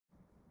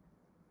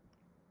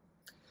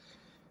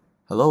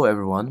Hello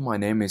everyone, my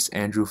name is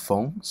Andrew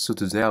Fung. So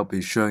today I'll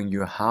be showing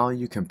you how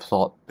you can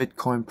plot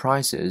Bitcoin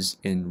prices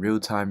in real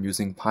time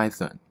using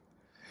Python.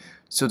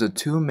 So the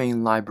two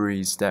main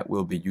libraries that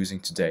we'll be using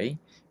today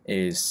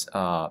is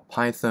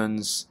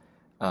Python's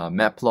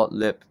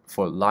Matplotlib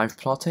for live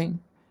plotting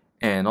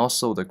and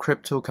also the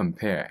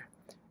Cryptocompare,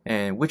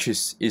 and which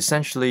is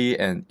essentially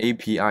an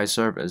API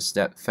service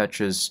that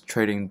fetches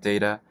trading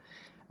data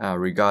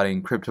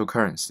regarding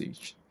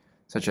cryptocurrencies,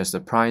 such as the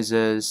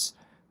prices,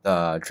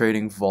 the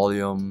trading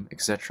volume,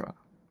 etc.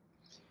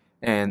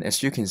 And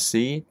as you can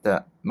see,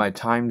 that my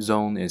time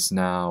zone is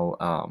now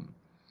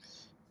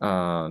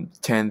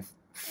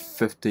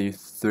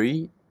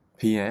 10:53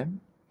 p.m.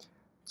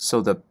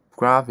 So the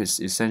graph is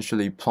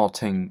essentially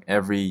plotting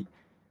every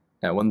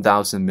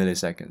 1000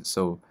 milliseconds.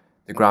 So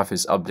the graph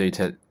is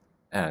updated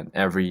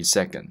every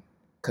second.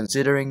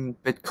 Considering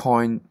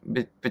Bitcoin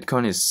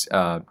is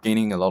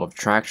gaining a lot of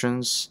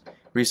tractions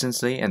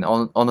recently, and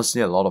honestly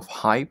a lot of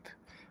hype,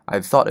 I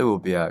thought it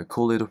would be a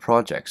cool little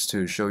project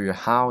to show you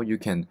how you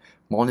can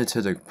monitor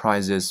the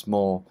prices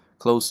more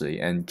closely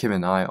and keep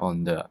an eye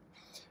on the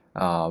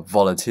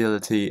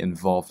volatility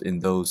involved in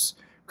those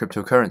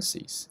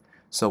cryptocurrencies.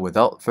 So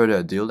without further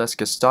ado, let's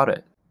get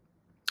started.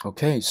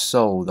 Okay,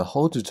 so the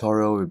whole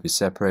tutorial will be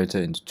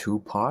separated into two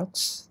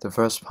parts. The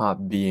first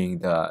part being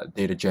the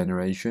data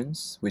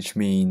generations, which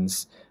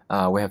means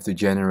we have to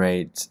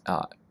generate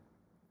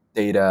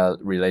data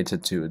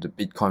related to the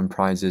Bitcoin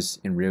prices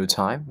in real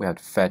time. We have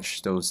to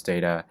fetch those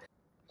data.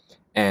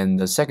 And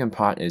the second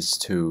part is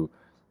to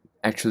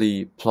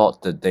actually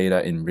plot the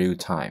data in real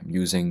time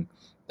using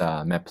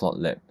the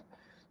Matplotlib.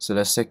 So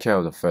let's take care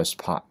of the first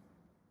part.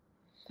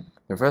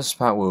 The first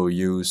part will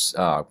use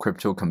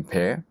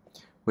Cryptocompare,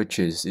 which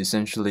is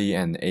essentially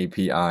an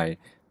API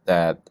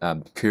that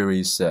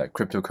queries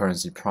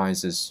cryptocurrency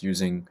prices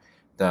using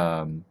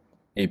the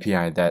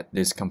API that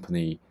this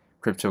company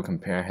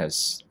Cryptocompare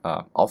has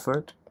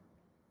offered.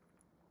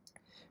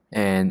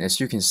 And as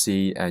you can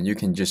see, you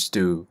can just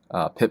do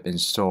pip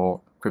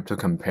install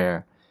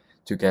Cryptocompare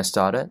to get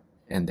started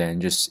and then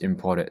just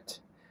import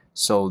it.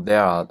 So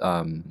there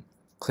are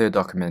clear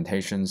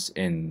documentations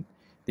in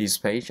this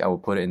page. I will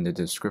put it in the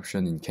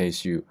description in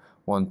case you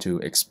want to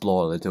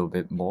explore a little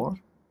bit more.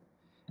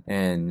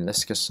 And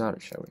let's get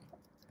started, shall we?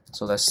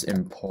 So let's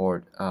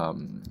import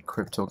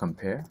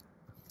Cryptocompare.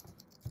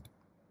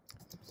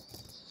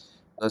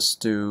 Let's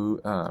do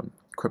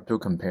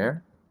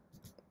Cryptocompare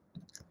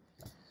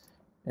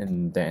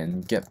and then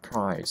get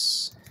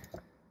price.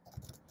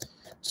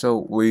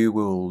 So we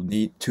will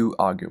need two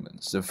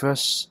arguments. The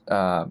first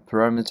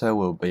parameter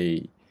will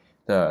be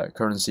the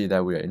currency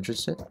that we are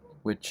interested in,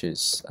 which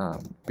is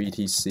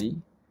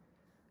BTC.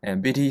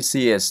 And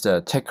BTC is the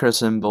ticker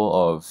symbol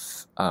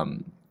of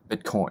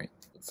Bitcoin,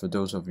 for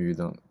those of you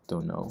who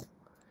don't know.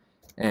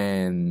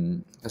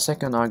 And the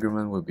second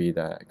argument will be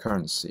the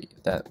currency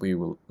that we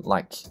would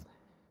like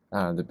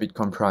the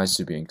Bitcoin price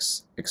to be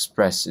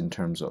expressed in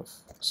terms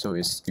of. So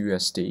it's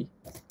USD.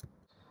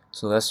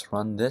 So let's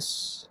run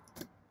this.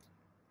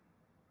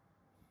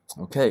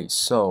 Okay,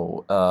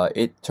 so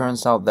it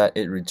turns out that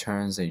it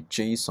returns a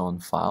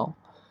JSON file.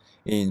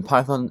 In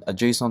Python, a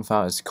JSON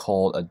file is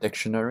called a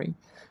dictionary.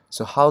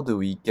 So how do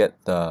we get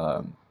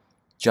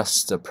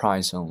just the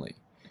price only?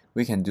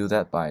 We can do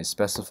that by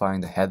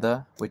specifying the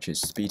header, which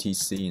is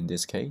BTC in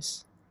this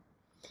case,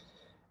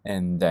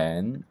 and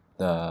then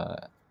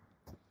the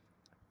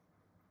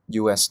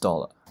US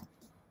dollar.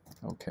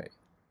 Okay.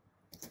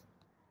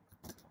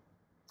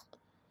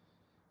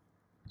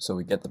 So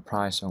we get the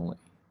price only.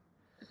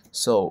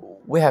 So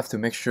we have to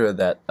make sure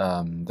that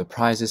the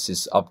prices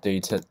is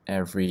updated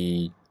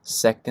every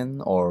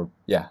second, or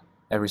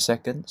every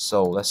second.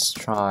 So let's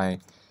try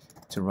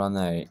to run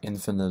an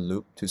infinite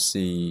loop to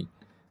see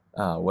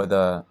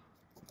whether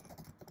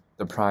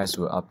the price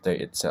will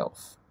update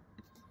itself.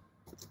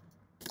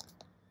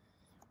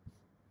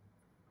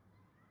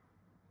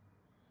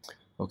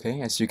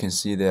 Okay, as you can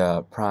see, there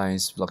are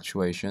price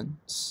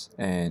fluctuations,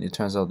 and it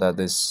turns out that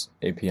this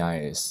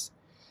API is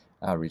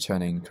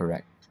returning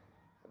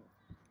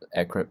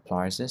accurate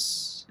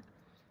prices.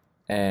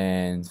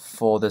 And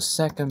for the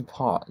second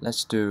part,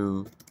 let's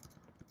do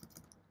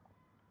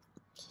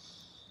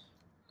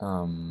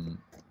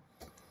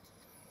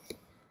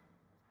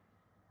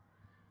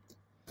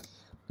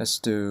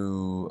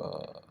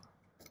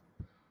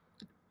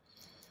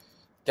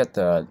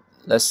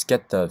let's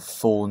get the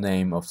full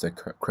name of the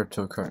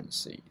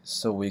cryptocurrency.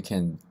 So we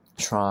can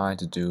try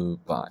to do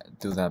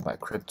that by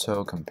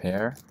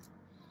Cryptocompare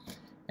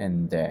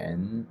and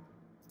then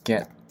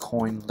get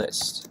coin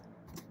list.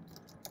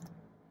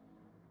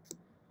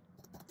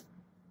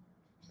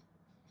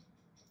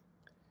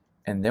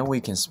 And then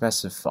we can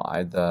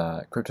specify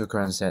the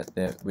cryptocurrency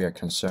that we are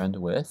concerned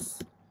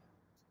with.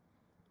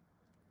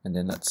 And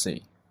then let's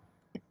see.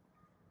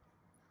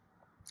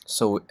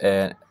 So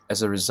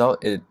as a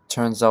result, it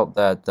turns out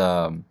that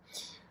the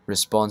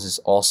response is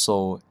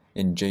also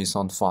in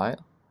JSON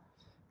file,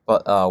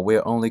 but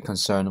we're only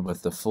concerned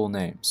with the full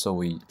name. So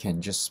we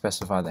can just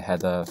specify the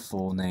header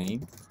full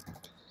name,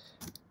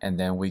 and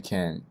then we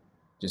can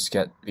just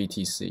get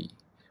BTC.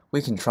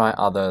 We can try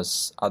other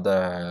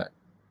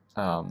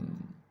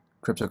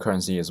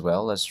cryptocurrency as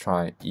well. Let's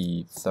try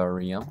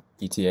Ethereum,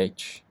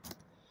 ETH.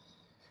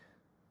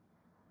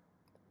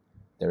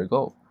 There we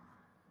go.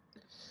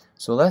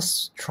 So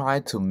let's try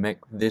to make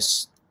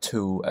this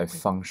to a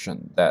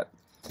function that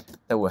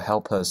will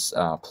help us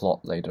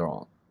plot later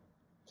on.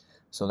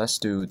 So let's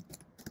do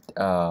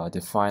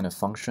define a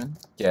function,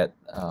 get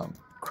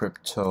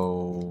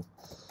crypto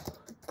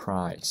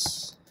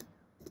price.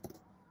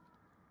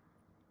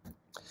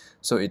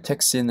 So it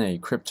takes in a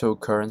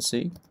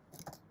cryptocurrency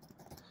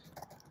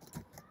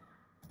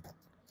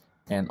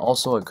and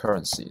also a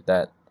currency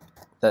that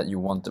you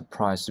want the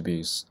price to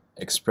be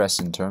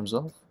expressed in terms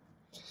of,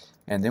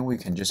 and then we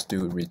can just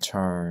do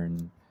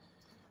return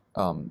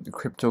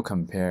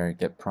Cryptocompare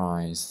get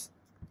price.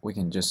 We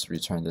can just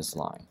return this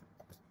line.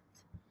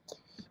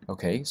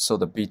 Okay, so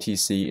the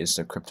BTC is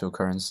the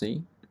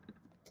cryptocurrency.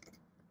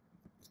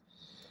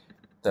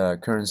 The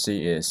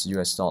currency is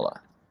US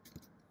dollar.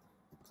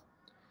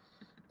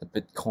 The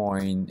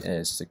Bitcoin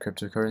is the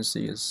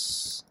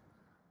cryptocurrency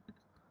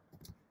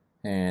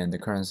and the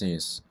currency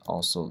is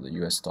also the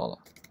US dollar.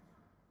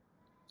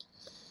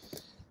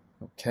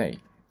 Okay,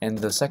 and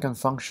the second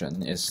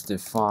function is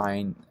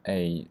define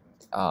a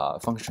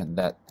function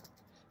that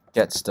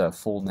gets the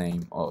full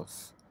name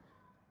of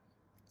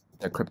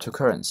the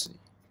cryptocurrency.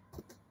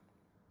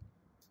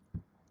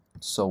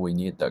 So we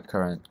need the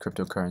current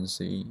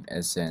cryptocurrency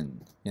as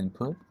an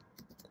input,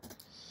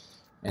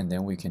 and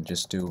then we can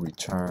just do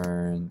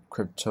return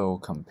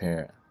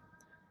Cryptocompare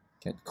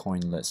get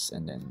coin list,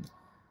 and then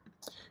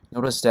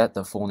notice that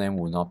the full name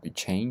will not be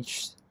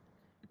changed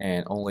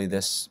and only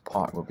this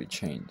part will be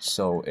changed,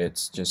 so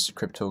it's just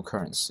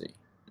cryptocurrency.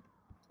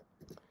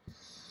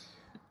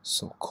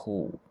 So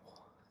cool.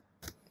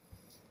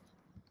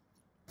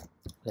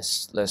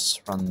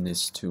 Let's run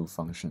these two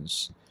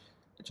functions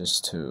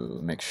just to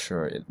make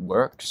sure it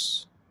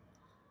works.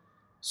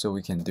 So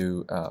we can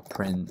do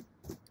print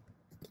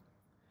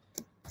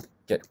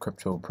get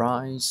crypto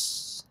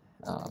price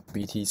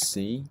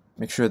BTC.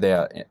 Make sure they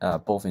are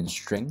both in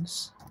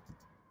strings,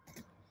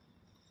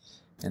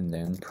 and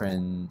then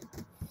print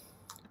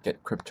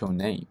get crypto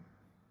name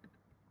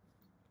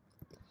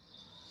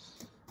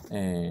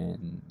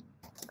and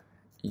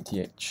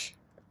ETH.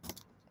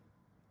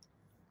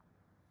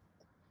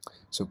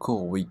 So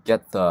cool, we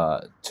get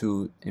the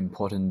two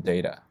important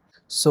data.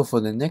 So for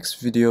the next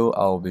video,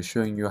 I'll be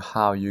showing you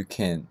how you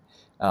can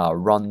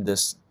run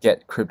this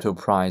get crypto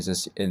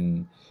prices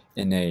in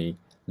a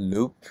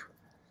loop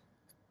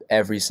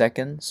every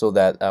second, so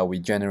that we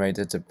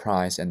generated the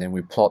price and then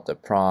we plot the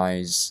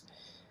price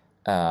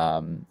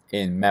in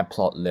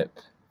Matplotlib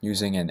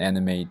using an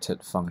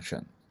animated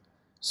function.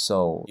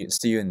 So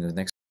see you in the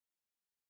next